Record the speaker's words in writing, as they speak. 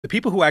The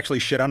people who actually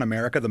shit on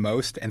America the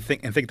most and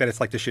think that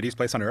it's like the shittiest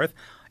place on earth,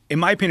 in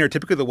my opinion, are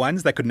typically the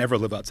ones that could never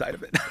live outside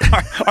of it.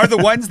 are the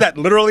ones that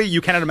literally you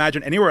cannot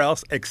imagine anywhere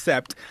else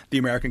except the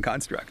American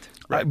construct.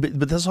 Right?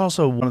 But that's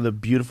also one of the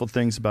beautiful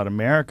things about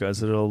America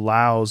is that it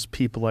allows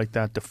people like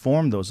that to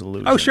form those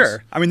illusions. Oh,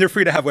 sure. I mean, they're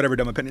free to have whatever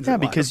dumb opinions they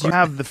want. Yeah, because you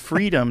have the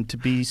freedom to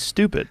be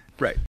stupid. Right.